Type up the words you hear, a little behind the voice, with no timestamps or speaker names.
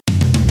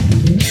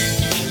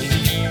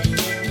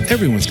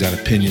Everyone's got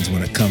opinions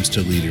when it comes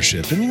to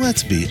leadership, and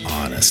let's be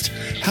honest,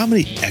 how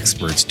many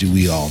experts do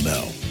we all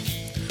know?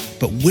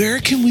 But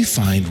where can we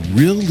find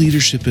real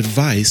leadership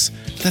advice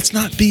that's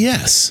not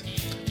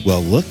BS?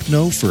 Well, look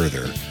no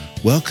further.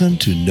 Welcome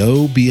to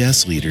No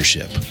BS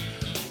Leadership,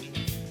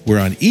 where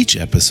on each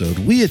episode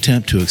we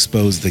attempt to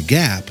expose the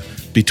gap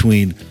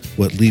between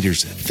what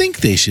leaders think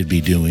they should be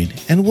doing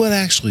and what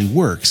actually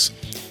works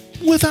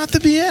without the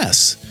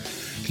BS.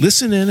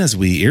 Listen in as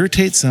we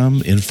irritate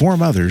some,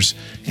 inform others,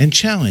 and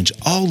challenge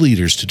all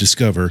leaders to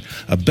discover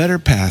a better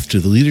path to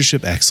the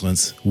leadership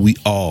excellence we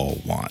all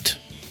want.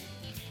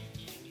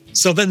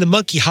 So then the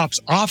monkey hops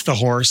off the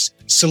horse,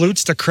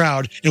 salutes the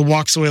crowd, and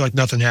walks away like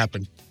nothing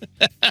happened.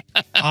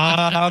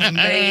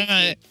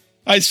 I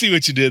see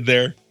what you did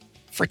there.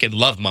 Freaking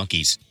love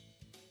monkeys.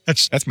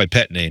 That's my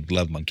pet name,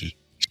 Love Monkey.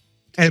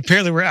 And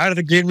apparently we're out of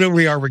the green room.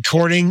 We are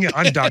recording.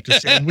 I'm Dr.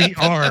 Sam. We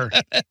are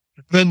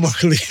the More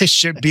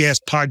Leadership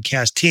BS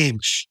podcast team.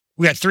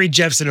 We got 3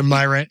 Jeffs and a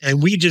Myra,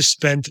 and we just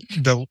spent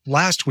the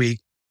last week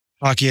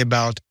talking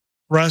about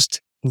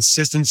trust,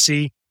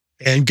 consistency,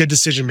 and good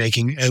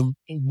decision-making, and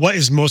what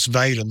is most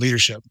valued in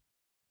leadership.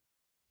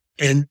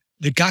 And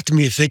it got to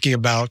me thinking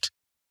about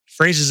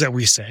phrases that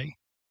we say.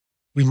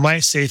 We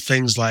might say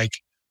things like,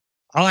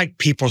 I like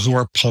people who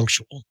are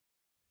punctual.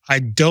 I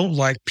don't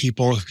like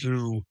people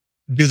who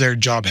do their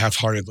job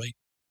half-heartedly.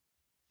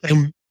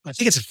 And I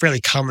think it's a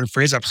fairly common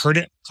phrase. I've heard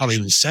it, probably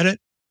even said it.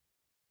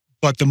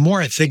 But the more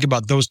I think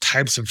about those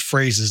types of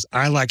phrases,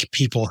 I like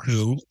people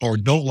who, or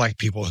don't like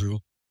people who,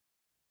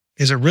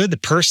 is it really the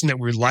person that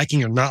we're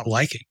liking or not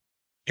liking?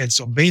 And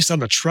so based on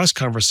the trust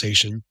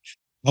conversation,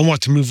 I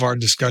want to move our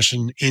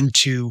discussion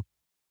into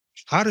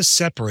how to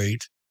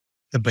separate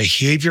the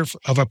behavior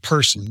of a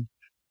person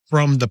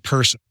from the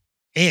person,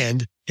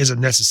 and is it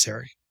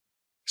necessary?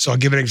 So I'll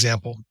give an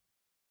example.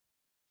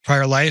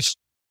 Prior life,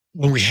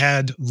 when we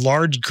had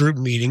large group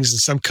meetings, and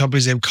some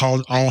companies they've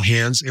called all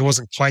hands, it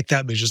wasn't quite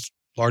that big, just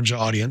large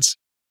audience.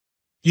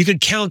 You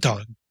could count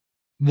on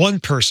one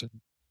person,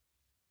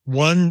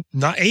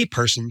 not a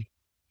person,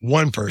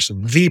 one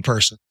person, the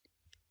person,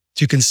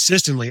 to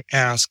consistently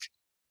ask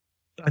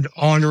an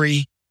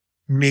ornery,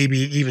 maybe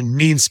even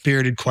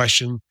mean-spirited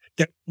question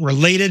that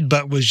related,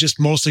 but was just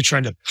mostly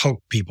trying to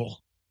poke people.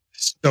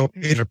 So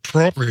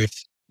inappropriate,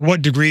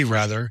 what degree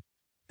rather,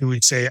 we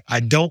would say, I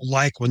don't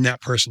like when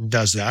that person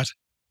does that,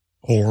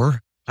 or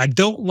I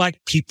don't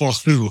like people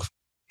who,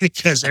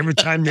 because every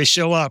time they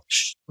show up,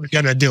 we're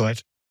going to do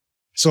it.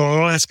 So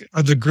I'll ask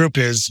the group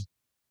is,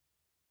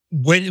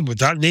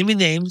 without naming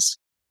names,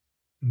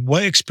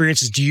 what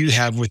experiences do you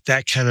have with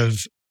that kind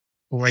of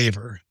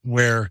flavor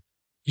where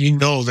you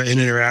know that an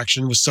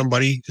interaction with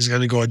somebody is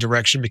going to go a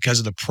direction because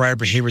of the prior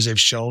behaviors they've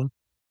shown,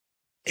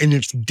 and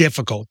it's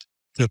difficult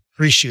to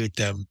appreciate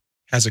them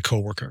as a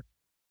coworker?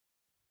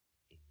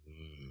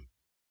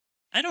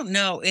 I don't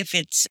know if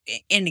it's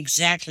in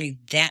exactly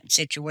that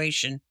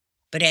situation,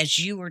 but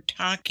as you were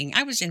talking,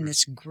 I was in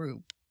this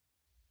group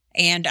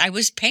and I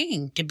was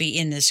paying to be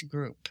in this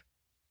group.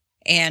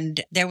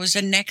 And there was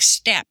a next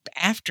step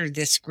after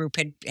this group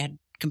had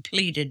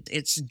completed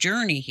its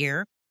journey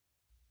here.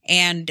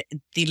 And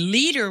the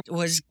leader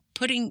was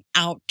putting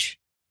out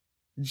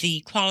the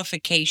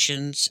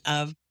qualifications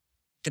of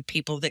the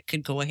people that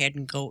could go ahead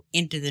and go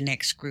into the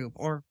next group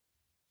or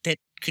that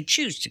could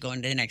choose to go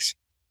into the next.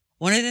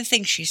 One of the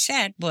things she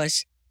said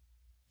was,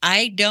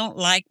 I don't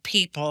like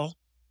people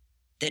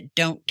that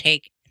don't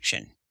take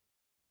action.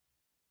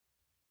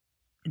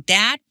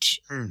 That,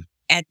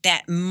 at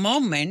that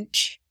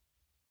moment,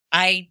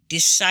 I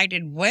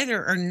decided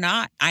whether or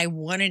not I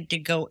wanted to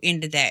go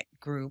into that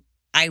group.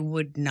 I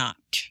would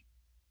not,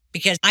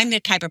 because I'm the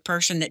type of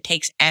person that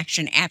takes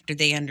action after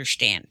they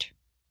understand.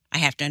 I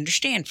have to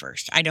understand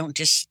first. I don't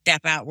just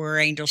step out where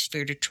angels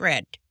fear to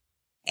tread.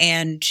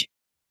 And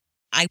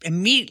I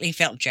immediately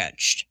felt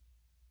judged.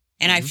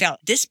 And I felt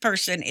this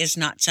person is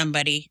not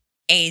somebody,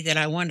 A, that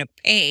I want to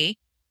pay,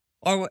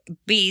 or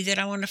B, that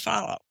I want to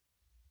follow.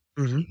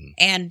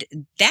 And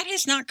that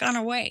has not gone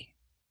away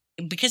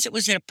because it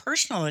was a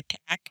personal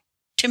attack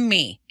to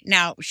me.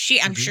 Now,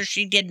 I'm sure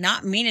she did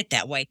not mean it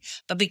that way,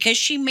 but because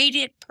she made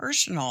it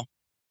personal,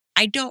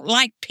 I don't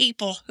like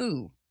people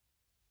who,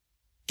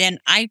 then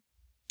I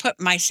put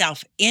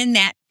myself in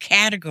that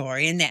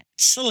category, in that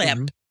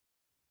slip,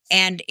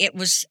 and it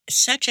was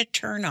such a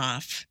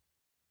turnoff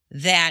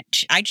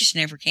that I just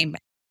never came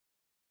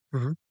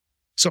back.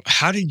 So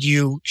how did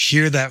you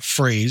hear that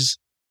phrase,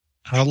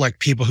 I don't like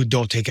people who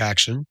don't take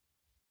action,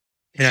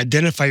 and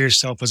identify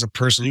yourself as a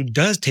person who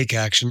does take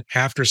action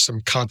after some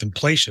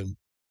contemplation,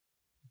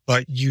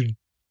 but you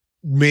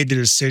made the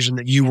decision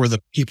that you were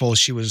the people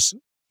she was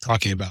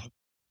talking about?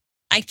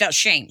 I felt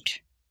shamed.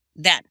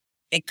 That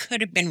it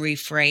could have been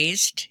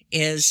rephrased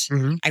is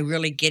I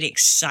really get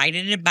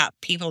excited about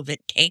people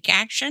that take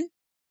action.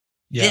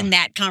 Then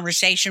that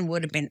conversation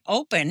would have been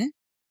open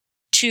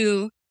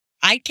to,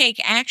 I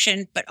take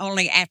action, but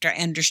only after I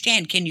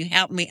understand. Can you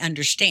help me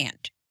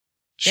understand?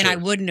 Then I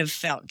wouldn't have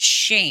felt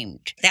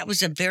shamed. That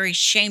was a very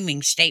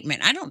shaming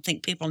statement. I don't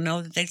think people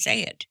know that they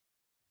say it.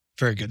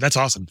 Very good. That's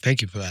awesome.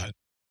 Thank you for that.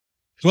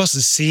 Who else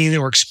has seen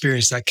or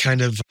experienced that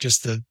kind of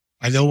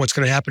I know what's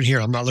going to happen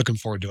here. I'm not looking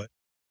forward to it.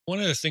 One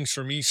of the things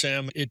for me,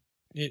 Sam,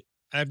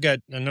 I've got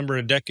a number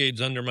of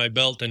decades under my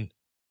belt, and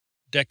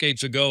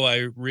decades ago,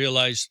 I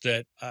realized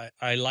that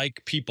I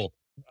like people.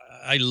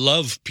 I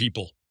love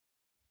people.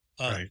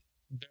 Right.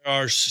 There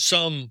are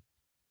some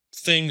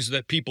things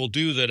that people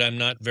do that I'm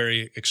not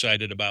very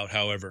excited about,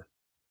 however.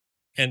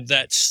 And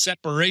that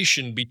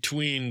separation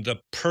between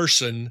the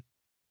person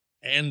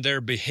and their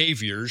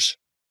behaviors,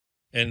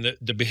 and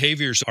the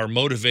behaviors are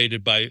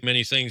motivated by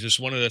many things, is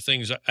one of the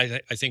things I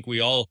think we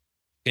all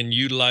can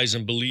utilize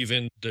and believe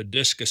in, the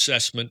DISC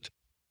assessment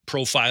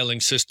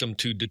profiling system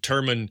to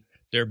determine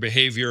their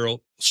behavioral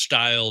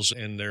styles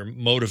and their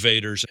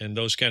motivators and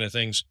those kind of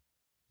things.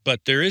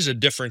 But there is a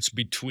difference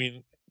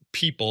between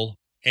people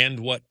and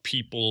what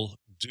people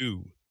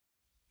do.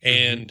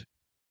 And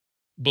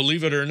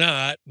believe it or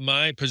not,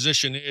 my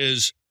position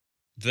is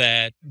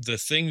that the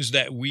things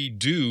that we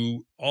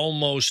do,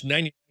 almost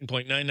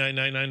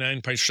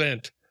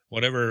 99.99999%,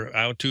 whatever,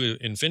 out to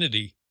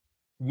infinity,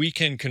 we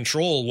can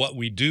control what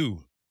we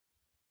do.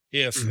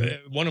 If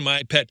one of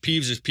my pet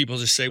peeves is people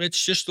just say,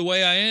 it's just the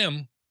way I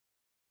am,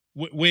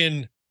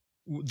 when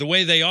the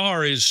way they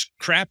are is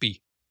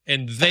crappy,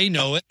 and they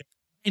know it,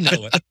 I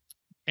know it.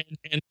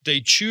 And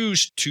they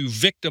choose to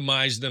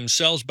victimize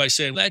themselves by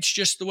saying, that's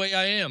just the way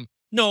I am.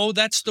 No,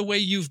 that's the way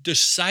you've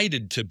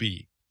decided to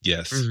be.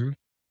 Yes.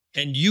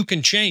 And you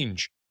can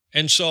change.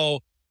 And so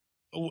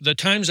the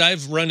times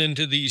I've run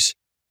into these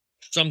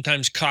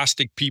sometimes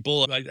caustic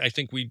people, I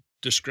think we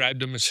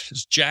described them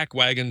as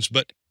jackwagons,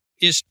 but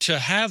is to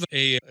have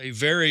a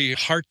very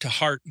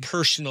heart-to-heart,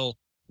 personal,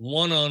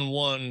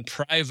 one-on-one,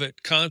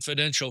 private,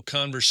 confidential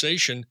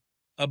conversation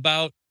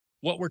about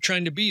what we're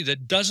trying to be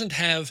that doesn't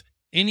have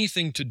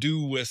anything to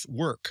do with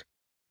work.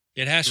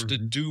 It has to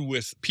do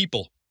with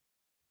people.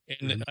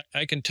 And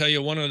I can tell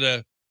you one of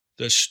the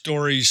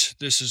stories,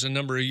 this is a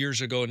number of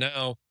years ago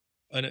now,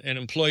 an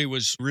employee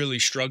was really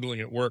struggling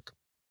at work.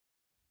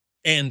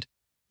 And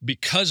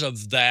because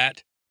of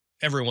that,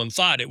 everyone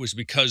thought it was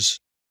because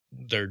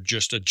they're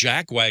just a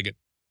jackwagon.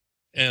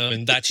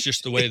 And that's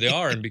just the way they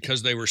are. And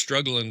because they were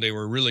struggling, they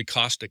were really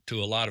caustic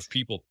to a lot of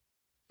people.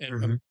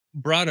 And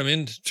brought him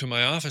into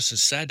my office and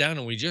sat down,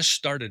 and we just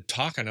started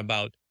talking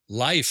about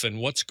life and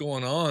what's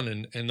going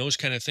on and those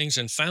kind of things,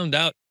 and found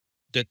out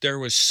that there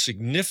was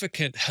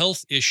significant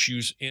health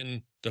issues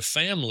in the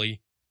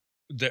family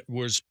that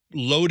was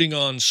loading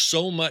on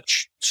so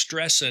much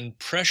stress and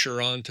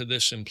pressure onto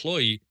this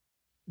employee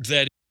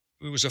that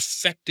it was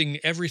affecting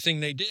everything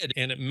they did.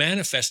 And it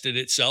manifested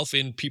itself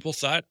in people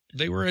thought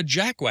they were a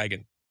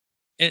jackwagon.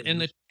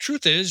 And the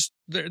truth is,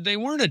 they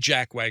weren't a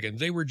jackwagon.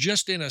 They were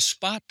just in a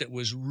spot that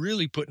was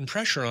really putting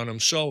pressure on them.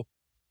 So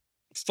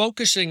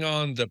focusing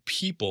on the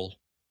people,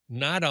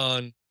 not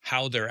on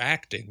how they're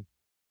acting,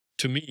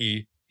 to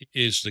me,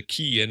 is the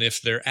key. And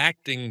if they're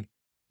acting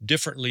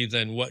differently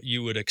than what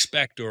you would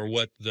expect or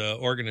what the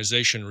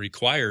organization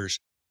requires,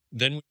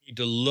 then we need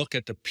to look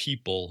at the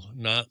people,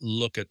 not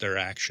look at their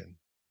action.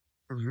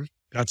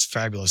 That's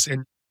fabulous.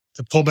 And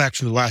to pull back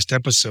from the last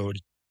episode,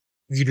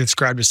 you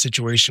described a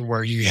situation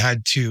where you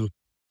had to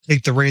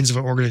take the reins of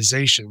an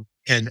organization,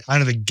 and out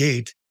of the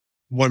gate,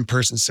 one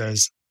person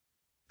says,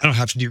 I don't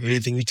have to do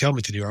anything you tell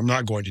me to do. I'm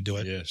not going to do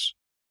it. Yes.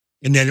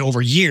 And then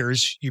over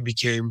years, you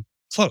became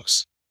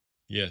close.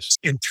 Yes.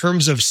 In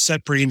terms of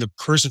separating the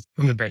person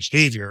from the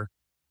behavior,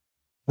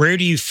 where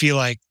do you feel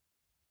like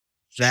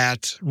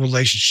that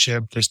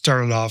relationship that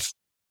started off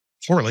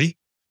poorly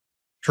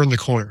turned the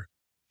corner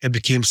and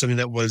became something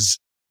that was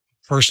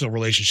a personal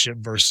relationship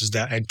versus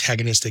that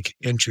antagonistic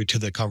entry to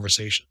the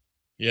conversation?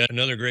 Yeah,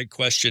 another great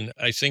question.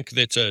 I think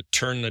that's a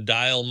turn the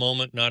dial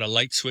moment, not a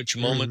light switch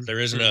moment. There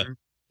isn't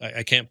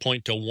I can't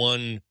point to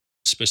one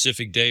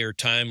specific day or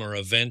time or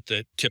event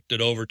that tipped it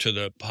over to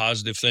the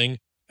positive thing.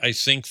 I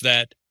think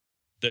that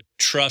the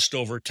trust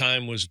over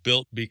time was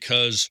built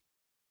because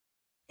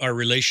our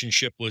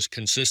relationship was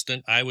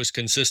consistent. I was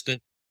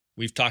consistent.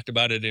 We've talked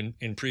about it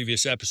in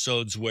previous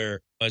episodes where,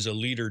 as a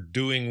leader,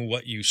 doing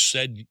what you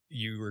said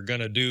you were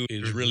going to do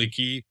is really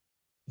key.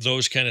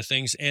 Those kind of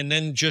things. And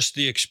then just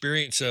the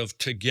experience of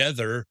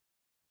together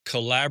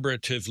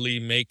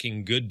collaboratively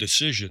making good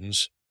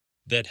decisions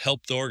that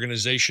helped the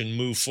organization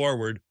move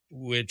forward,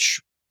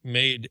 which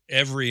made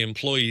every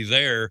employee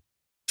there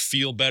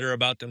feel better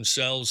about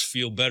themselves,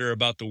 feel better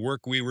about the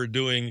work we were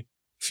doing,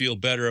 feel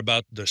better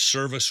about the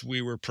service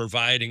we were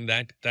providing,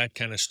 that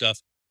kind of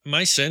stuff.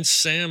 My sense,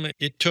 Sam,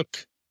 it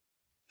took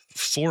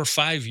 4 or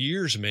 5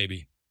 years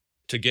maybe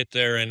to get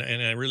there. And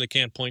I really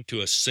can't point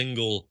to a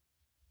single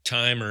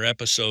time or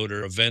episode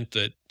or event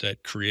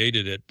that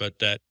created it, but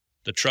that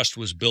the trust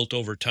was built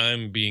over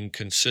time, being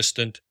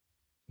consistent,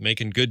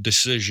 making good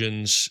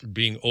decisions,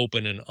 being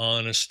open and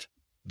honest,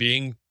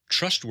 being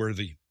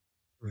trustworthy.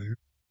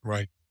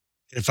 Right.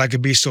 If I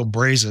could be so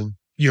brazen,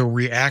 your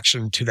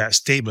reaction to that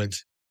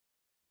statement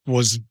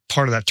was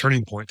part of that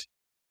turning point.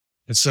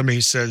 And somebody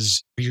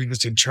says, you're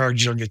just in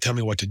charge, you don't get to tell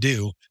me what to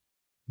do.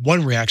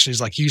 One reaction is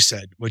like you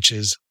said, which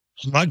is,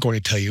 I'm not going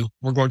to tell you.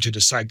 We're going to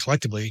decide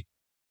collectively.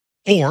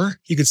 Or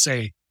you could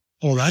say,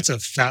 oh, that's a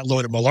fat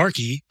load of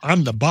malarkey.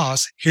 I'm the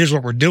boss. Here's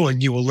what we're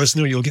doing. You will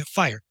listen or you'll get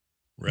fired.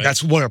 Right.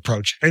 That's one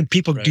approach. And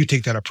people Right. do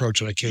take that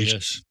approach on occasion.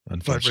 Yes.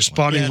 But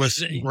responding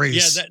with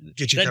grace. that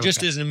gets you down just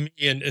fast. isn't me.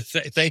 And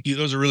thank you.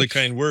 Those are really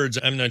kind words.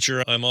 I'm not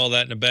sure I'm all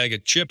that in a bag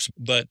of chips,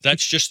 but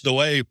that's just the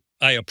way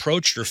I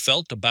approached or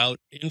felt about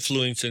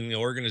influencing the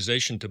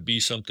organization to be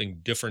something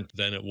different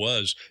than it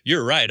was.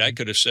 You're right. I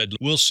could have said,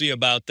 we'll see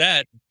about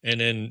that, and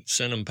then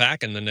send them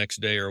packing the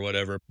next day or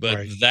whatever. But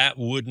Right. that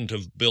wouldn't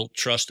have built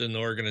trust in the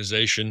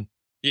organization.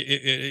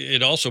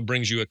 It also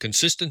brings you a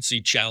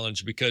consistency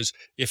challenge, because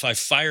if I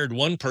fired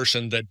one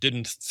person that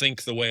didn't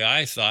think the way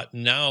I thought,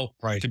 now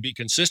Right. to be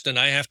consistent,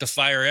 I have to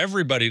fire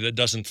everybody that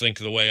doesn't think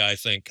the way I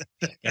think.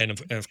 And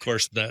of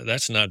course,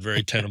 that's not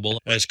very tenable.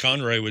 As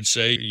Conroy would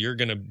say,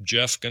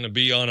 Jeff, going to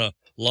be on a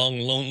long,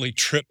 lonely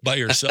trip by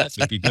yourself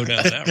if you go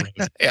down that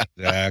road. Yeah,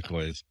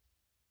 exactly.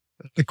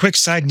 A quick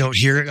side note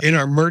here. In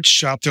our merch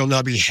shop, there'll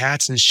now be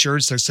hats and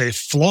shirts that say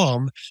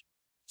FLOM,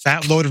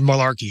 fat load of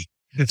malarkey.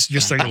 It's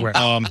just like the wear.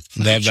 Love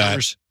that.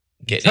 Cheers.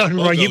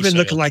 Roy, you've been sale.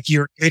 looking like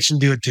you're itching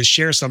to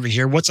share something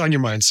here. What's on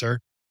your mind, sir?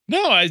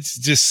 No, I was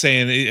just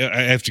saying,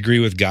 I have to agree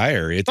with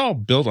Geyer. It's all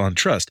built on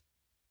trust.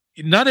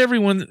 Not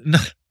everyone's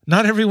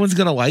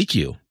going to like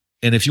you.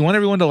 And if you want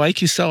everyone to like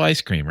you, sell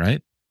ice cream,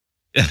 right?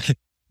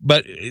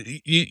 But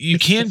you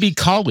can be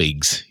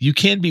colleagues. You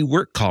can be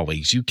work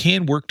colleagues. You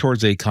can work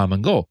towards a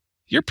common goal.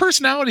 Your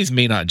personalities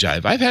may not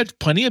jive. I've had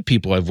plenty of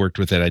people I've worked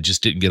with that I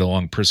just didn't get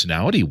along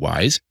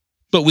personality-wise,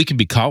 but we can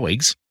be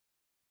colleagues.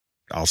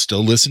 I'll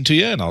still listen to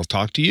you, and I'll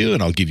talk to you,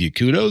 and I'll give you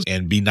kudos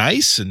and be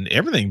nice and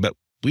everything, but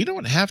we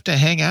don't have to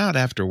hang out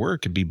after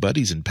work and be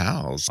buddies and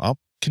pals. I'll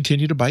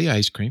continue to buy you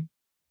ice cream.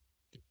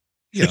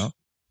 You know,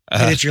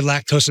 And if you're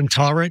lactose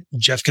intolerant,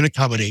 Jeff can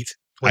accommodate.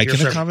 I can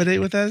Your accommodate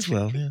with that as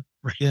well. Yeah.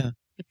 Right. Yeah.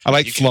 I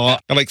like Flom.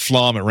 I like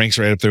Flom. It ranks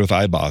right up there with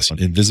iBoss. An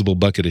invisible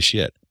bucket of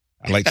shit.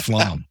 I like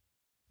Flom.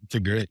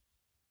 They're great.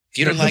 If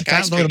you don't like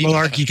fat ice load cream, of you can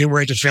have malarkey, you can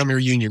wear it to family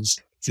reunions.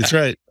 That's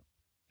right.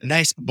 a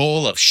nice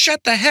bowl of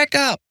shut the heck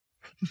up.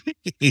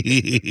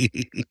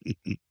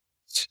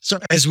 So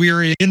as we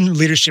are in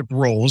leadership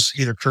roles,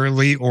 either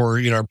currently or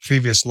in our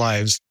previous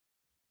lives,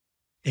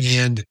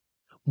 and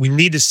we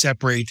need to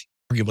separate,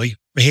 arguably,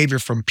 behavior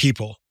from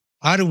people,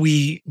 how do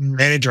we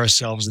manage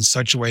ourselves in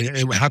such a way,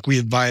 and how can we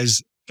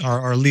advise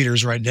our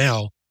leaders right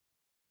now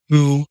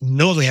who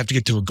know they have to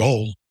get to a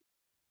goal,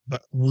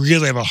 but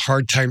really have a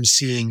hard time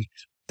seeing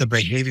the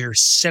behavior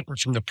separate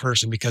from the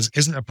person, because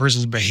isn't a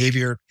person's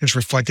behavior just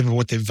reflective of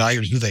what they value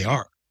and who they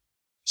are?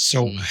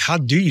 So how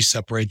do you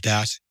separate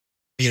that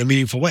in a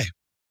meaningful way?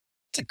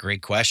 That's a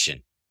great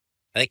question.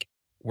 I think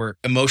we're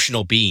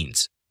emotional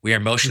beings. We are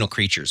emotional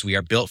creatures. We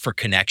are built for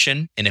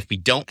connection. And if we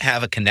don't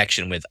have a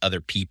connection with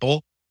other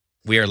people,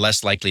 we are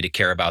less likely to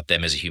care about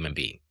them as a human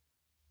being.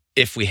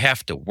 If we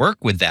have to work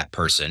with that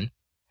person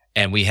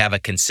and we have a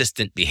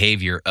consistent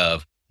behavior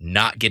of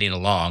not getting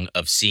along,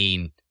 of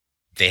seeing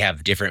they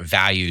have different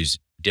values,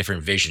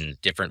 different visions,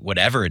 different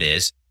whatever it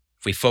is,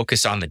 if we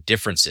focus on the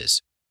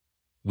differences,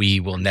 we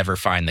will never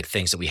find the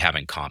things that we have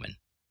in common.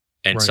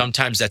 And Right.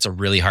 sometimes that's a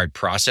really hard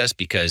process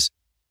because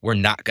we're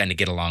not going to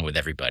get along with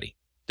everybody.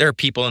 There are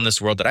people in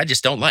this world that I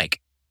just don't like,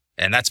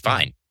 and that's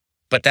fine.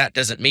 But that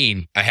doesn't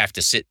mean I have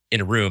to sit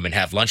in a room and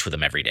have lunch with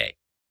them every day.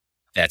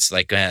 That's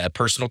like a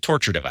personal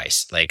torture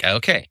device. Like,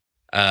 okay.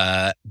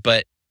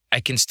 But I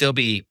can still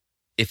be,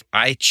 if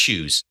I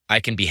choose,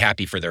 I can be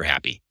happy for their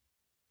happy.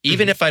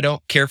 Even if I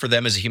don't care for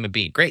them as a human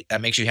being. Great.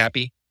 That makes you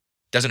happy.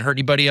 Doesn't hurt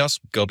anybody else.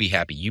 Go be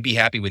happy. You be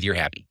happy with your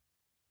happy.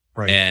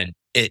 Right. And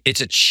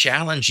it's a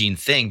challenging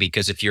thing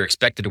because if you're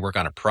expected to work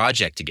on a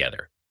project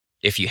together,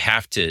 if you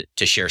have to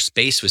share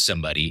space with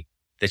somebody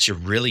that you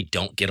really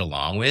don't get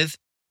along with,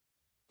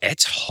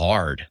 it's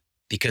hard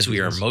because we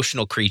are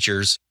emotional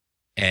creatures.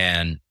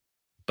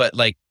 But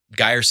like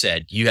Geyer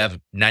said, you have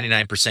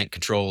 99%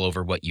 control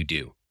over what you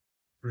do.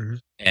 Mhm.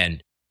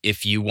 And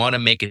if you want to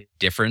make a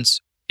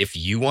difference, if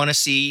you want to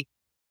see,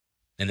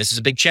 and this is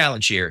a big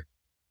challenge here,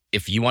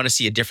 if you want to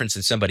see a difference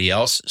in somebody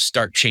else,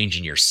 start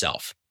changing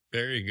yourself.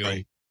 There you go.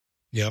 Right.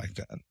 Yeah. Like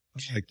that.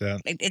 I like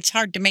that. It's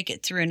hard to make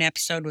it through an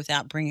episode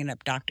without bringing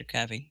up Dr.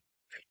 Covey.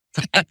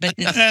 But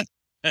We're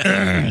For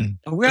on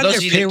those their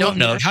of you that payroll. don't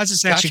know, How's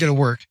this actually going to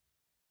work?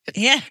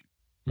 yeah,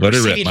 Let her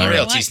rip, receiving Myra.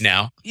 royalties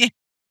now.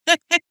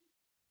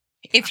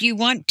 if you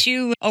want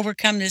to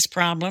overcome this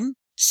problem,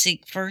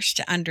 seek first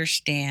to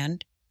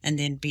understand and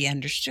then be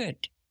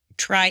understood.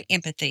 Try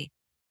empathy.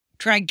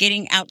 Try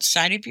getting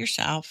outside of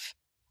yourself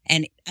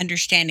and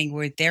understanding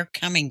where they're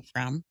coming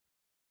from.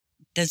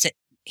 Does it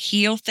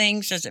heal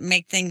things? Does it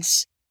make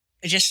things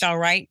just all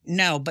right?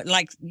 No, but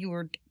like you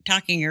were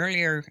talking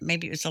earlier,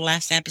 maybe it was the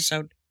last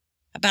episode,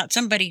 about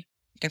somebody,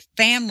 their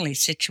family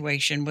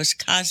situation was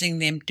causing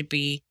them to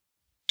be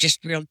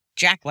just real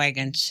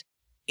jackwagons.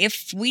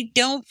 If we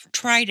don't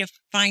try to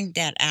find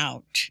that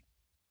out,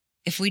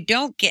 if we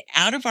don't get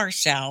out of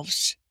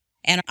ourselves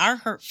and our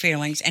hurt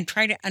feelings and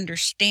try to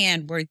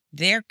understand where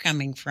they're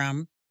coming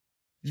from,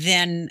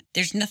 then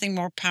there's nothing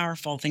more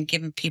powerful than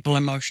giving people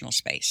emotional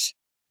space.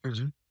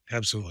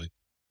 Absolutely.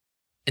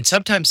 And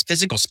sometimes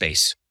physical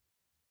space.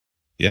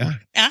 Yeah.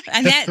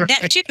 And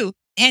that too.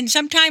 And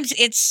sometimes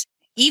it's,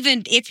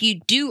 even if you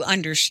do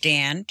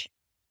understand,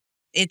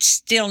 it's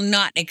still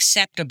not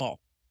acceptable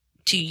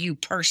to you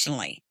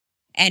personally.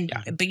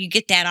 But you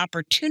get that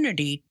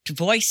opportunity to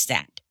voice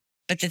that.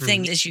 But the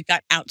thing is, you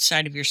got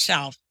outside of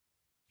yourself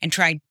and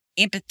tried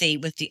empathy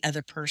with the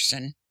other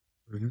person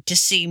to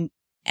see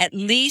at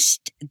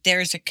least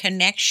there's a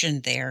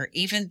connection there,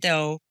 even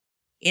though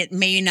it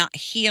may not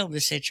heal the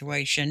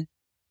situation.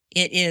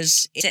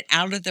 It's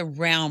out of the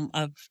realm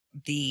of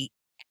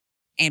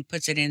and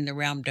puts it in the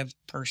realm of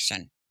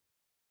person.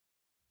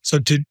 So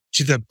to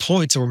the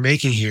points that we're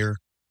making here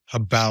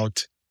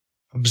about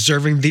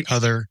observing the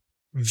other,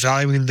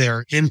 valuing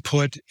their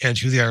input and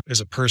who they are as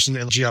a person,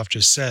 and Geoff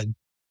just said,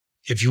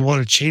 if you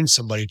want to change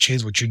somebody,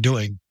 change what you're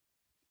doing.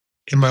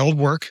 In my old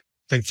work,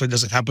 thankfully it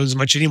doesn't happen as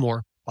much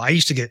anymore. I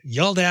used to get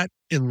yelled at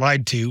and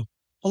lied to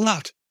a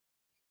lot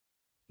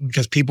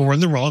because people were in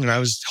the wrong and I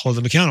was holding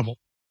them accountable.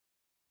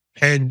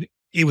 And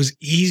it was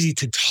easy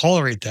to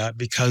tolerate that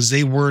because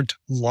they weren't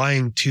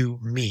lying to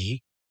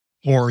me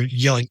or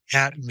yelling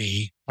at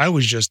me. I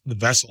was just the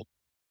vessel.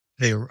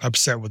 They were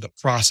upset with the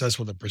process,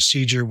 with the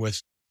procedure,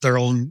 with their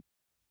own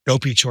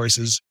dopey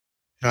choices.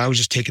 And I was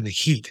just taking the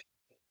heat.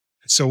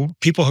 So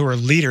people who are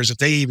leaders, if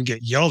they even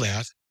get yelled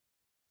at,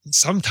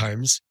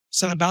 sometimes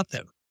it's not about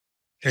them.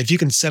 And if you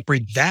can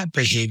separate that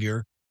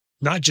behavior,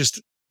 not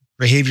just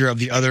behavior of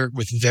the other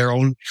with their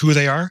own, who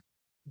they are,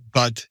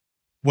 but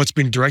what's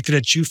being directed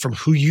at you from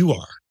who you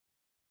are.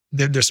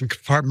 There's some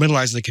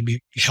compartmentalizing that can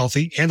be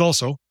healthy. And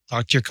also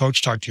talk to your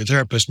coach, talk to your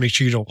therapist, make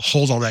sure you don't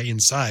hold all that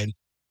inside.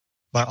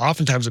 But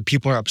oftentimes when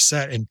people are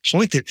upset and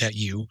point it at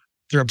you,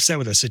 they're upset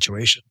with a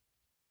situation.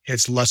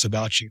 It's less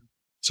about you.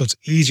 So it's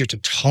easier to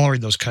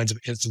tolerate those kinds of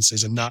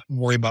instances and not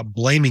worry about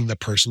blaming the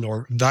person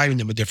or valuing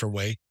them a different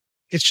way.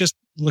 It's just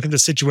look at the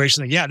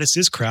situation like, yeah, this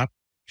is crap,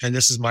 and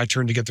this is my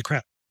turn to get the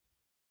crap.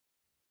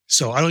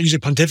 So I don't usually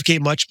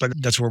pontificate much, but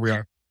that's where we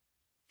are.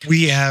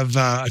 We have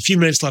a few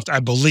minutes left, I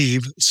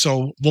believe.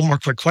 So one more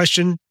quick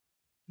question.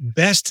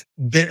 Best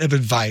bit of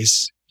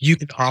advice you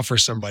can offer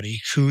somebody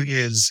who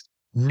is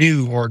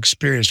new or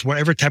experienced,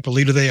 whatever type of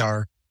leader they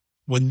are,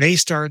 when they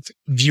start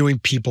viewing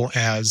people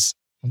as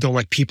don't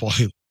like people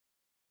who.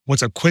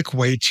 What's a quick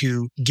way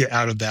to get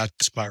out of that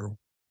spiral?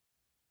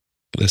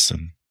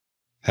 Listen.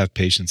 Have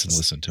patience and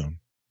listen to them.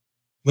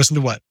 Listen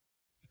to what?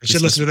 I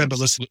should listen to them, but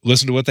listen.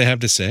 Listen to what they have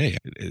to say.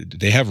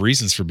 They have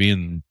reasons for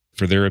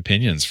their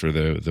opinions, for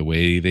the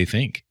way they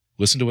think.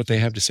 Listen to what they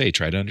have to say.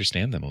 Try to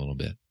understand them a little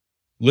bit.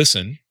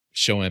 Listen,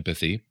 show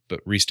empathy,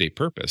 but restate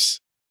purpose.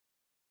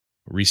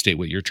 Restate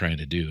what you're trying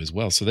to do as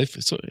well.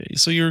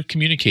 So you're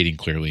communicating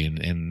clearly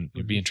and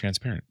you're being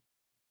transparent.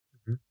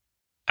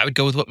 I would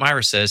go with what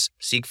Myra says.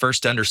 Seek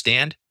first to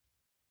understand.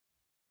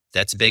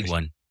 That's a big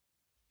one.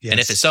 Yes. And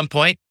if at some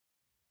point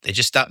they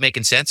just stop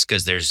making sense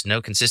because there's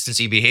no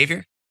consistency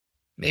behavior,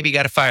 maybe you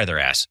got to fire their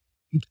ass.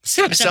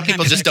 Some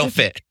people just don't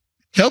fit.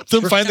 Help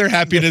them find their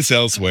happiness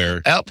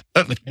elsewhere. Help.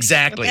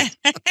 Exactly.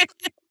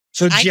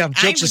 So, Geoff,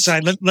 jokes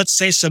aside, let's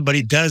say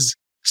somebody does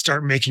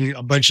start making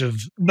a bunch of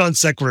non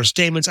sequitur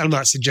statements. I'm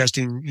not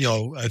suggesting,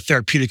 a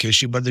therapeutic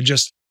issue, but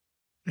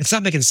it's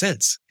not making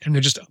sense. And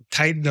they're just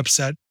tight and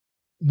upset.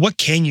 What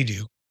can you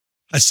do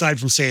aside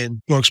from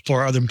saying, go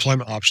explore other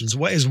employment options?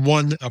 What is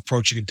one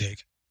approach you can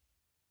take?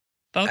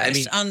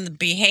 Focus on the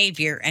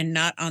behavior and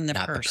not on the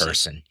person. Not the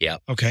person.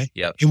 Yep. Okay.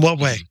 Yep. In what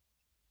way?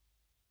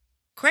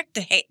 Correct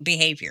the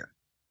behavior.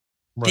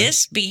 Right.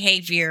 This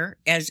behavior,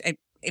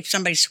 if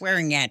somebody's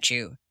swearing at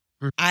you,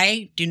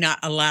 I do not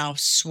allow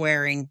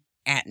swearing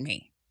at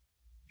me.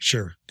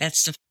 Sure.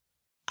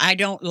 I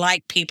don't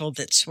like people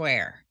that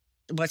swear.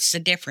 What's the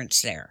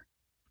difference there?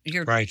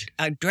 You're right.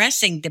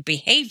 Addressing the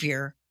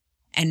behavior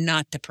and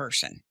not the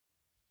person.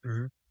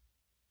 Mm-hmm.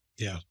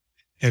 Yeah.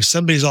 If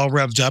somebody's all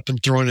revved up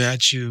and throwing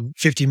at you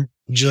 50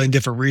 jillion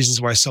different reasons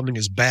why something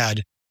is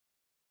bad,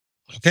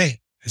 okay,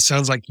 it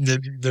sounds like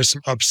there's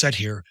some upset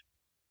here.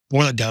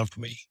 Boil it down for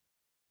me.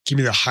 Give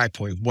me the high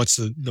point. What's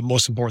the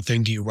most important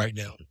thing to you right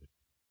now?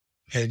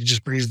 And it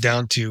just brings it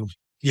down to,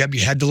 yep,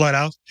 you had to let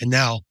out, and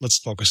now let's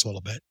focus a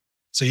little bit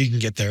so you can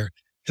get there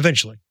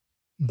eventually.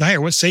 Dyer,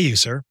 what say you,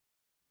 sir?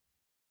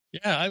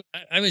 Yeah,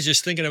 I was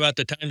just thinking about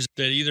the times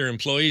that either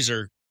employees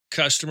or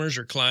customers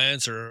or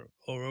clients or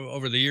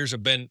over the years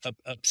have been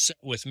upset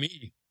with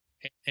me.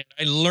 And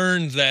I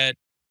learned that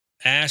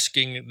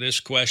asking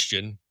this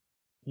question,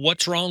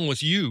 what's wrong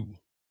with you?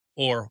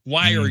 Or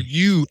why are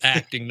you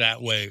acting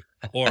that way?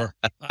 Or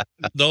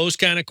those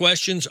kind of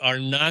questions are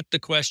not the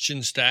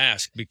questions to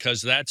ask,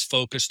 because that's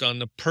focused on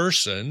the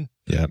person,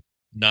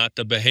 not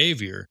the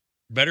behavior.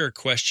 Better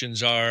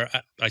questions are,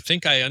 I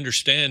think I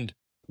understand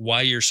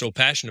why you're so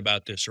passionate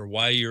about this or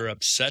why you're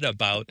upset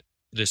about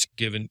this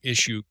given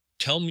issue.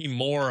 Tell me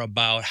more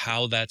about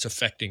how that's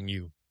affecting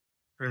you.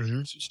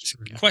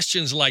 Mm-hmm.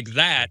 Questions like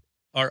that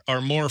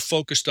are more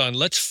focused on,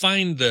 let's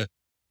find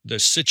the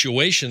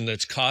situation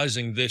that's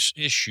causing this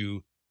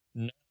issue,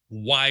 not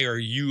why are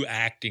you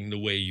acting the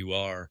way you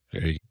are?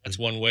 There you That's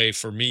one way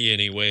for me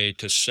anyway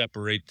to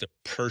separate the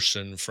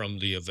person from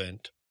the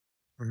event.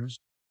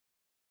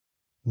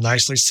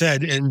 Nicely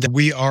said. And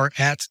we are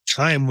at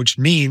time, which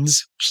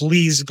means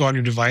please go on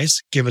your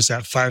device, give us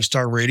that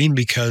 5-star rating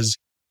because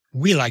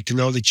we like to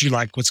know that you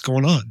like what's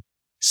going on.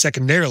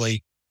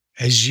 Secondarily,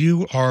 as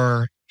you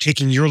are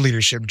taking your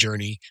leadership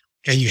journey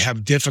and you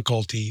have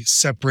difficulty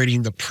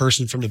separating the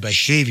person from the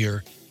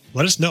behavior,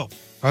 let us know.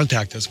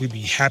 Contact us. We'd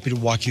be happy to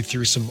walk you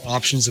through some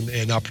options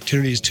and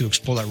opportunities to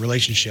explore that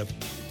relationship.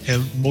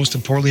 And most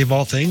importantly of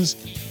all things,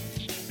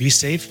 be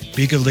safe,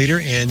 be a good leader,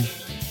 and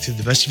to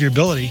the best of your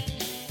ability,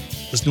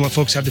 listen to what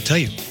folks have to tell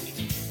you.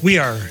 We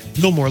are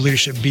No More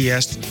Leadership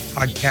BS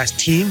podcast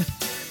team,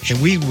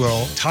 and we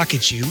will talk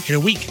at you in a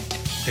week.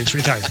 Thanks for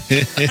your time.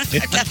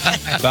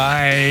 Bye.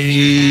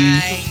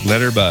 Bye.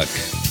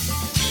 Letterbuck.